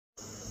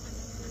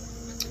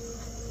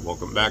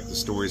Welcome back to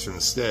Stories from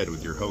the Stead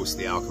with your host,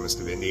 the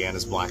alchemist of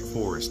Indiana's Black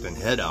Forest and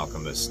head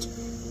alchemist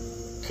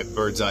at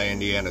Birdseye,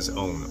 Indiana's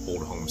own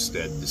Old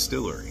Homestead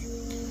Distillery.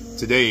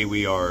 Today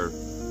we are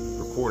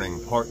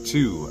recording part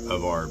 2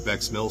 of our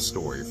Becks Mill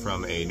story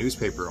from a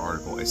newspaper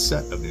article, a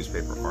set of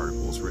newspaper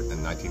articles written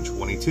in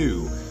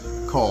 1922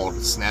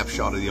 called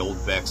Snapshot of the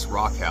Old Becks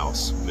Rock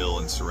House, Mill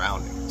and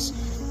Surroundings.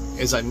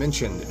 As I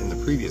mentioned in the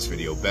previous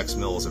video, Becks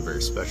Mill is a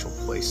very special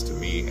place to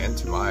me and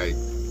to my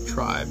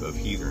tribe of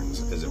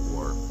heathens, as it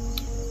were.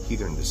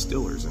 Heathen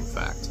distillers, in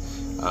fact.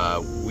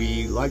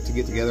 We like to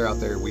get together out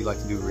there. We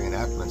like to do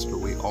reenactments, but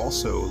we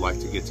also like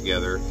to get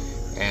together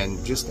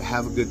and just to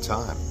have a good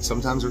time.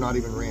 Sometimes we're not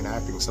even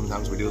reenacting.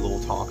 Sometimes we do a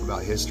little talk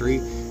about history,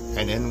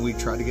 and then we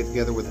try to get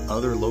together with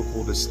other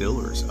local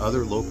distillers,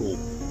 other local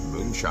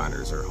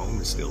moonshiners or home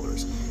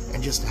distillers,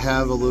 and just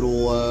have a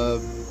little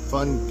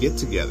fun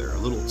get-together, a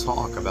little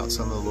talk about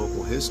some of the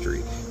local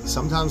history.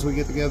 Sometimes we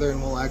get together and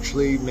we'll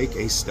actually make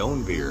a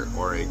stone beer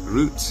or a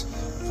grut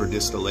for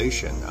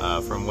distillation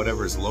from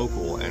whatever is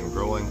local and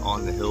growing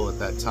on the hill at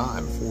that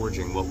time,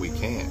 foraging what we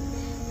can.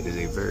 It is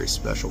a very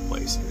special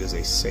place. It is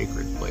a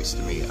sacred place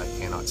to me. I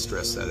cannot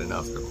stress that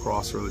enough. The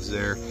crossroads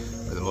there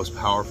are the most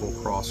powerful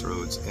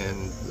crossroads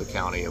in the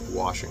county of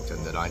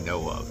Washington that I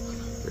know of.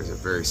 There's a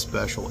very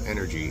special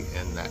energy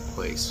in that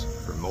place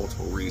for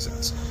multiple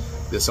reasons.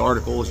 This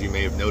article, as you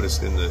may have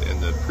noticed in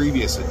the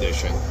previous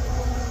edition,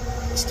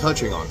 is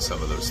touching on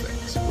some of those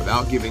things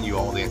without giving you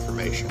all the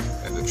information.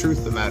 And the truth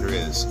of the matter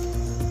is,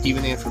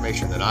 even the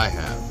information that I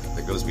have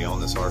that goes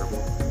beyond this article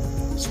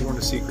is sworn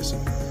to secrecy.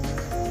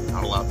 I'm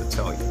not allowed to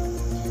tell you.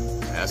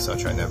 As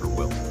such, I never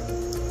will.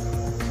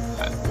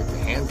 With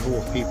a handful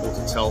of people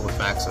to tell the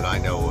facts that I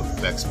know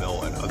of Becks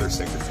Mill and other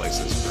sacred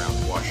places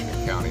around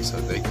Washington County so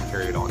that they can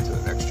carry it on to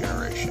the next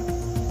generation,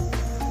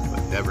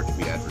 but never to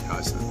be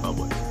advertised to the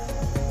public.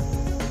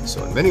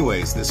 So in many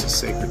ways, this is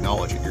sacred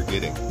knowledge that you're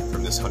getting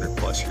from this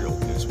 100-plus-year-old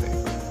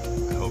newspaper.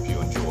 I hope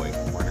you enjoy.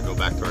 We're going to go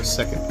back to our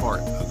second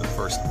part of the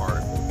first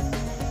article.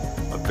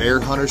 A bear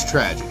hunter's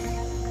tragedy.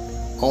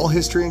 All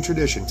history and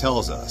tradition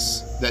tells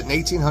us that in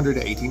 1800 to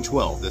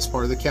 1812, this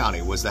part of the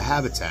county was the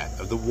habitat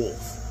of the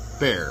wolf,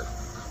 bear,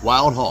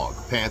 wild hog,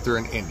 panther,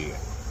 and Indian.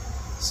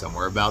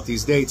 Somewhere about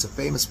these dates, a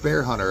famous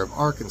bear hunter of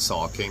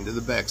Arkansas came to the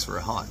Becks for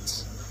a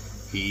hunt.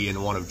 He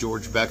and one of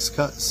George Beck's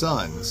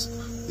sons,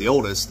 the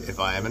oldest, if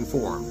I am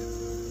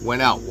informed,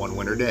 went out one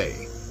winter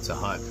day to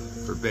hunt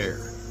for bear.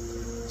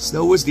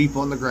 Snow was deep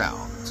on the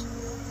ground.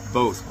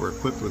 Both were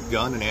equipped with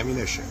gun and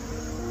ammunition.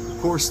 Of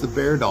course, the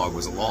bear dog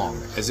was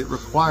along, as it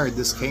required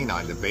this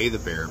canine to bay the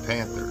bear or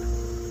panther.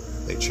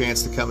 They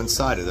chanced to come in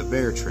sight of the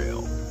bear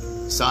trail.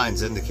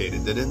 Signs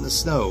indicated that in the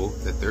snow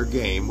that their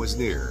game was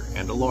near,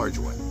 and a large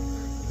one.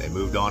 They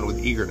moved on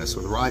with eagerness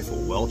with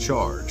rifle well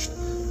charged.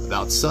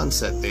 About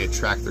sunset they had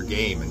tracked their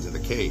game into the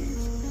cave.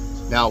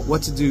 Now,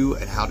 what to do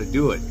and how to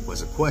do it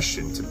was a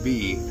question to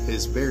be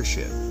his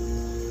bearship.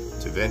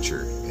 To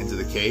venture into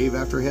the cave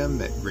after him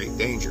meant great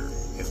danger,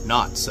 if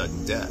not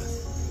sudden death.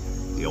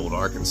 The old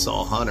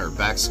Arkansas hunter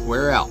backed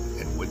square out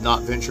and would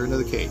not venture into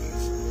the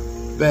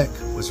cave. Beck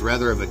was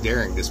rather of a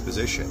daring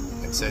disposition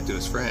and said to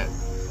his friend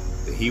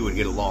that he would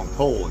get a long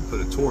pole and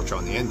put a torch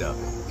on the end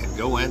of it and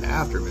go in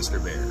after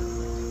Mr. Bear,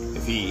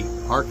 if he,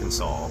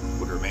 Arkansas,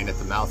 would remain at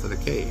the mouth of the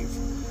cave.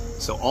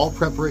 So all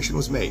preparation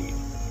was made.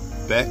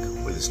 Beck,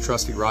 with his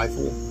trusty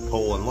rifle,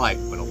 pole, and light,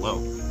 went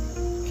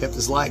alone. Kept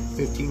his light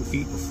 15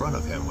 feet in front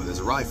of him with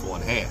his rifle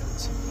in hand.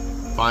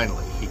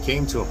 Finally, he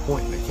came to a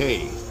point in the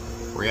cave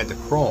where he had to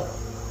crawl.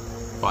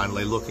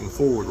 Finally, looking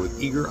forward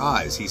with eager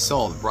eyes, he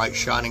saw the bright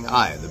shining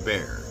eye of the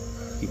bear.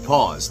 He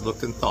paused,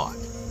 looked, and thought.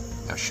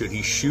 Now, should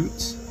he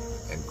shoot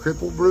and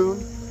cripple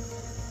Bruin?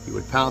 He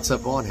would pounce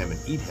up on him and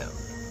eat him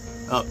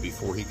up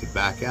before he could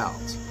back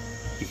out.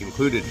 He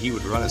concluded he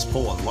would run his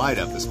pole and light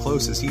up as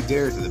close as he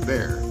dared to the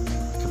bear,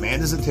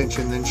 command his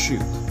attention, then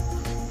shoot.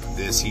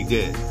 This he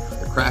did.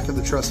 The crack of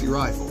the trusty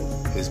rifle,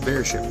 his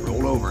bearship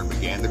rolled over and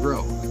began to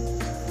grow.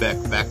 Beck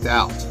backed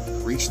out,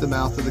 reached the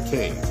mouth of the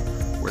cave,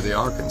 where the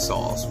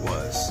Arkansas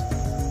was.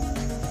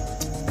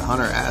 The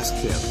hunter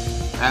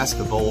asked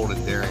the bold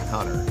and daring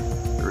hunter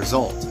the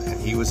result, and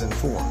he was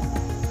informed.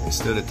 They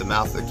stood at the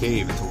mouth of the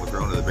cave until the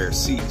groan of the bear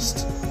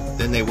ceased.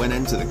 Then they went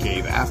into the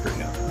cave after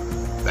him,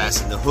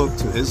 fastened the hook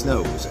to his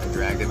nose, and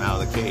dragged him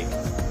out of the cave.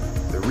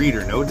 The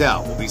reader, no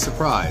doubt, will be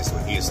surprised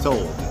when he is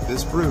told that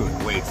this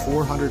Bruin weighed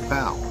 400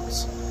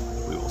 pounds.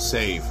 We will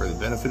say, for the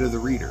benefit of the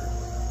reader,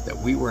 that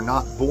we were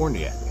not born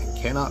yet and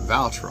cannot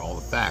vouch for all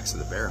the facts of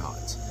the bear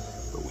hunt.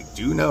 But we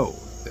do know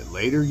that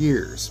later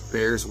years,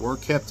 bears were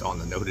kept on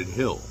the noted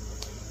hill,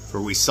 for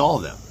we saw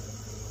them.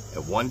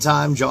 At one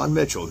time, John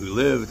Mitchell, who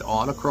lived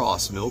on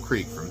across Mill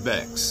Creek from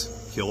Becks,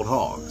 killed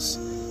hogs,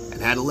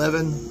 and had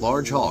 11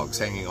 large hogs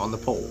hanging on the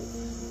pole.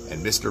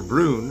 And Mr.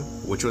 Bruin,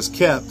 which was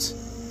kept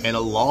in a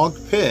log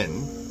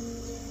pen,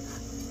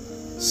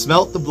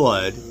 smelt the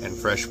blood and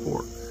fresh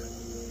pork,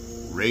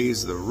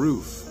 raised the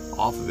roof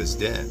off of his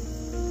den,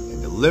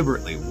 and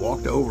deliberately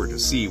walked over to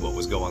see what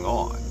was going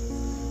on.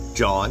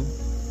 John,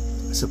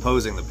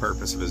 supposing the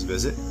purpose of his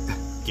visit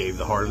gave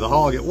the heart of the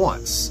hog at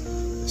once.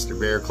 Mr.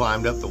 Bear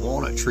climbed up the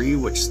walnut tree,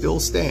 which still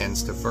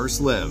stands, to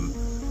first limb.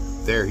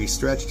 There he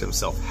stretched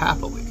himself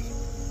happily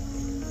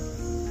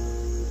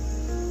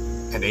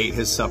and ate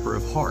his supper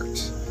of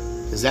heart.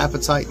 His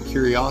appetite and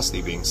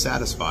curiosity being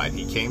satisfied,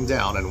 he came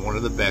down, and one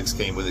of the Becks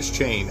came with his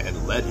chain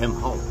and led him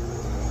home.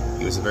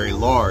 He was very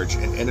large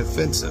and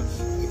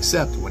inoffensive,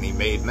 except when he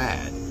made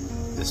mad.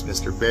 This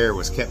Mr. Bear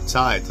was kept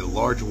tied to the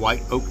large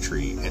white oak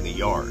tree in the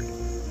yard,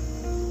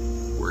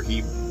 where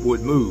he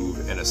would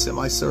move in a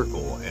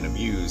semicircle and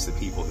amuse the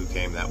people who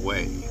came that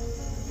way.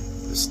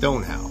 The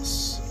stone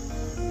house.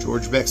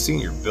 George Beck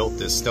Sr. built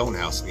this stone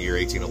house in the year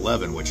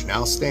 1811, which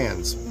now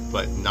stands,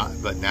 but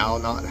now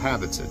not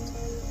habited.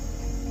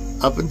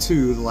 Up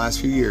until the last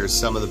few years,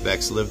 some of the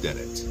Becks lived in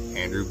it.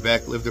 Andrew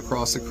Beck lived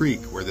across the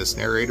creek where this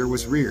narrator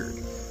was reared.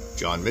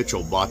 John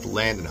Mitchell bought the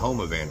land and home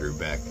of Andrew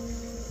Beck.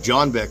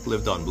 John Beck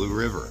lived on Blue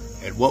River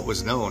at what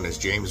was known as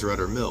James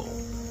Rudder Mill.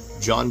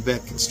 John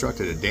Beck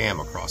constructed a dam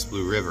across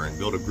Blue River and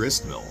built a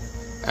grist mill.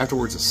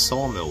 Afterwards, a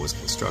sawmill was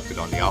constructed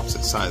on the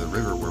opposite side of the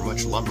river where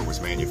much lumber was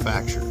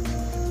manufactured.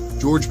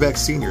 George Beck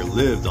Sr.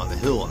 lived on the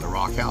hill in the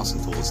rock house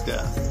until his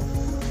death.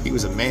 He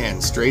was a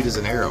man straight as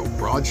an arrow,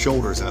 broad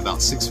shoulders, and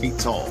about 6 feet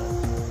tall.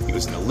 He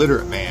was an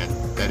illiterate man,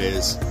 that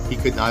is, he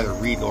could neither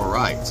read nor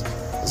write,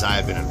 as I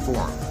have been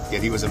informed,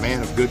 yet he was a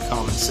man of good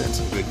common sense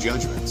and good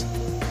judgment.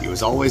 He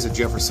was always a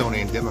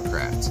Jeffersonian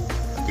Democrat,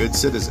 a good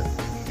citizen.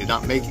 He did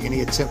not make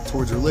any attempt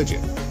towards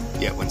religion,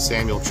 yet when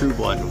Samuel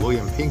Trueblood and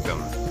William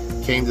Pinkham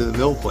came to the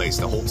mill place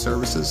to hold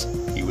services,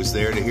 he was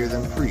there to hear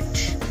them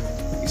preach.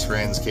 These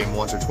friends came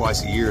once or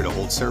twice a year to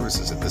hold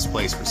services at this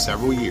place for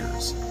several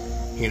years.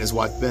 He and his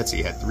wife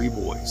Betsy had 3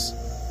 boys,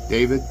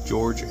 David,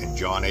 George, and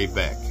John A.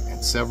 Beck,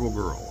 and several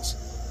girls.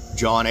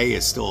 John A.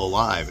 is still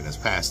alive and has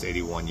passed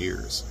 81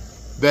 years.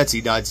 Betsy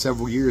died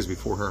several years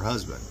before her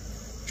husband.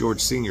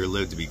 George Sr.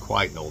 lived to be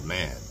quite an old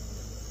man.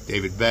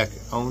 David Beck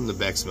owned the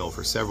Becks Mill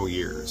for several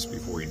years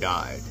before he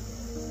died.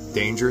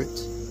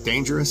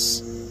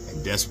 Dangerous,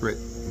 and desperate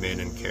men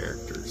and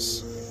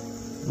characters.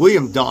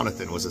 William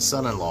Donathan was a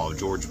son-in-law of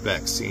George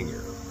Beck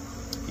Sr.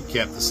 He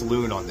kept the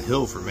saloon on the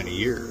hill for many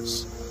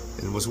years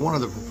and was one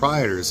of the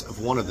proprietors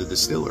of one of the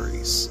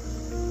distilleries.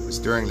 It was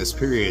during this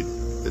period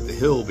that the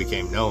hill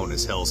became known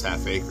as Hell's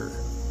Half Acre.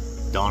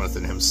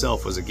 Donathan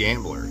himself was a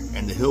gambler,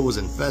 and the hill was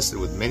infested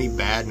with many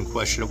bad and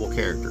questionable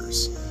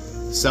characters.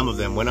 Some of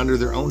them went under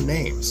their own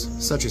names,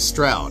 such as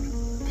Stroud,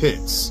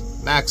 Pitts,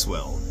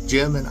 Maxwell,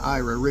 Jim and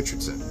Ira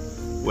Richardson,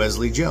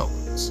 Wesley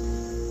Jones.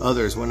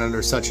 Others went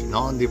under such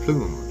nom de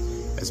plume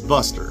as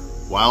Buster,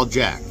 Wild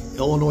Jack,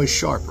 Illinois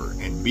Sharper,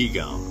 and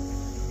Begum.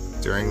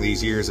 During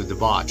these years of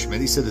debauch,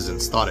 many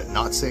citizens thought it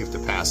not safe to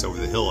pass over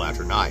the hill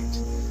after night.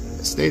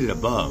 As stated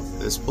above,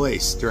 this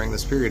place during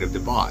this period of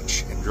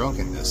debauch and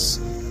drunkenness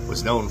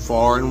was known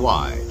far and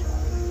wide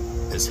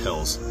as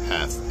Hell's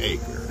Half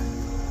Acre.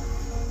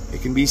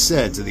 It can be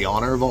said to the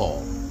honor of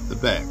all, the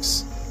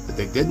Becks, that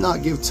they did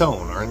not give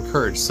tone or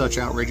encourage such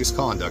outrageous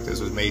conduct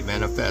as was made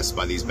manifest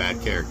by these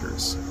bad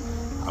characters.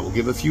 I will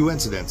give a few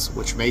incidents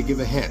which may give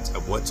a hint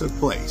of what took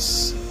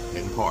place,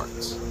 in part.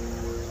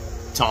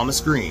 Thomas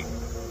Green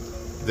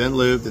then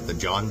lived at the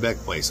John Beck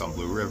place on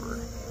Blue River.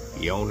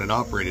 He owned and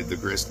operated the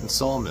grist and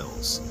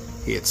sawmills.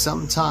 He at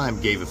some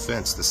time gave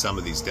offense to some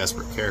of these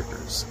desperate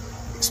characters,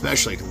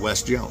 especially to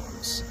Wes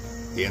Jones.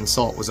 The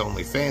insult was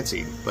only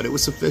fancied, but it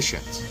was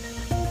sufficient.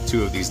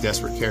 2 of these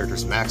desperate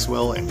characters,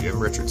 Maxwell and Jim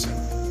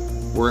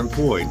Richardson, were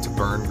employed to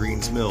burn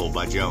Green's mill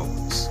by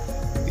Jones.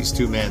 These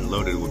 2 men,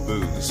 loaded with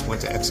booze,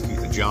 went to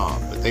execute the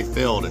job, but they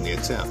failed in the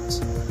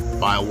attempt.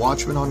 By a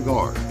watchman on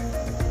guard.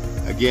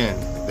 Again,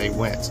 they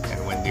went,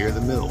 and when near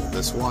the mill,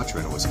 this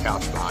watchman was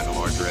couched behind a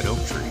large red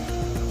oak tree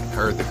and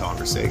heard the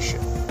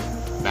conversation.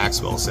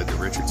 Maxwell said to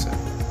Richardson,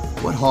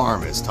 "What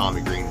harm has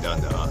Tommy Green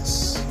done to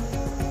us?"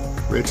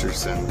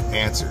 Richardson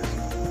answered,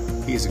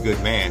 "He is a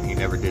good man, he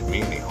never did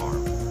me any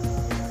harm."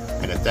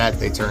 And at that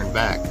they turned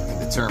back and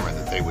determined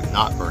that they would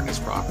not burn his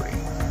property.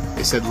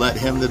 They said, "Let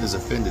him that is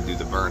offended do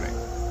the burning."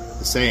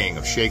 The saying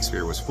of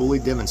Shakespeare was fully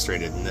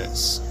demonstrated in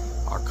this,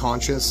 "Our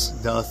conscience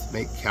doth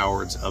make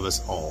cowards of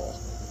us all."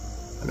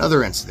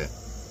 Another incident.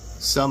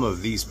 Some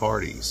of these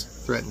parties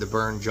threatened to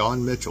burn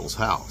John Mitchell's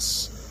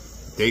house.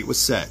 The date was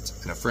set,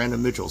 and a friend of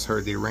Mitchell's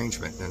heard the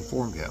arrangement and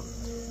informed him.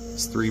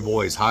 His 3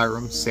 boys,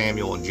 Hiram,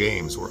 Samuel, and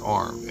James, were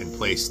armed and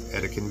placed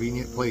at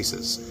convenient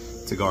places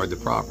to guard the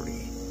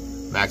property.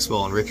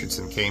 Maxwell and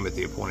Richardson came at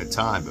the appointed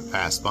time but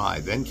passed by,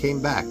 then came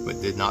back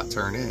but did not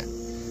turn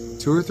in.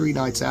 2 or 3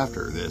 nights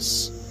after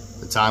this,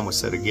 the time was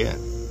set again.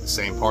 The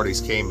same parties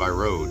came by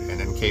road and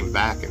then came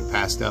back and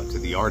passed up to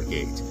the yard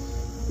gate.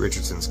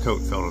 Richardson's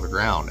coat fell to the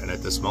ground, and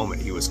at this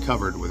moment he was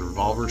covered with a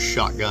revolver,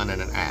 shotgun,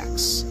 and an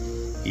axe.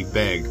 He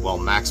begged while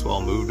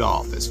Maxwell moved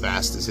off as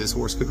fast as his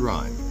horse could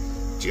run.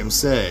 Jim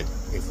said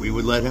if we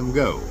would let him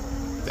go,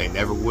 they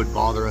never would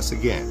bother us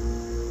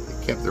again.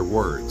 They kept their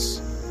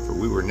words, for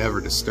we were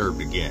never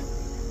disturbed again.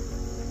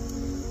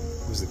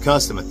 It was the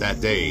custom at that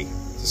day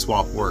to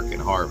swap work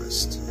and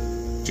harvest.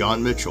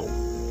 John Mitchell,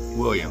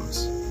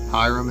 Williams,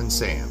 Hiram, and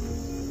Sam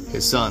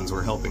His sons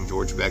were helping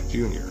George Beck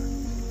Jr.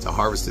 to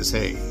harvest his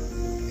hay.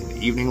 In the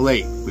evening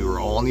late, we were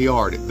all in the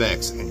yard at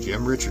Beck's, and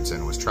Jim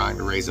Richardson was trying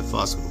to raise a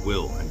fuss with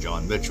Will and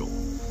John Mitchell.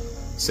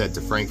 Said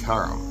to Frank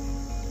Hiram,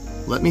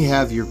 "Let me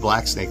have your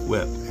black snake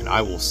whip, and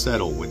I will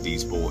settle with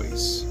these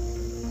boys."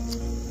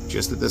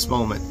 Just at this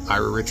moment,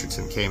 Ira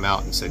Richardson came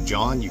out and said,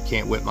 "John, you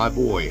can't whip my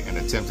boy," and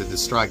attempted to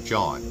strike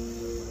John.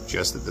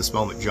 Just at this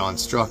moment, John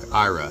struck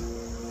Ira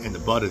in the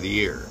butt of the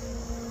ear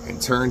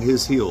and turned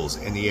his heels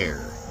in the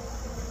air,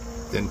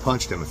 then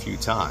punched him a few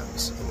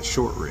times in the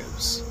short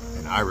ribs,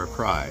 and Ira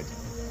cried,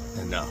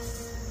 "Enough,"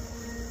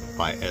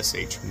 by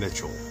S.H.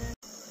 Mitchell.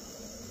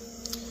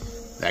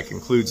 That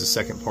concludes the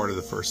second part of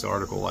the first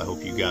article. I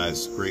hope you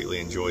guys greatly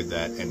enjoyed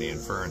that and the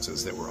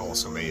inferences that were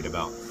also made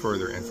about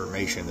further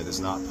information that is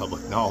not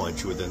public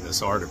knowledge within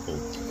this article.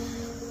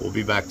 We'll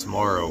be back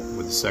tomorrow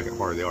with the second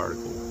part of the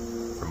article.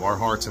 From our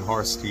hearts and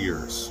hearts to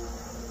yours.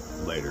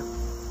 Later.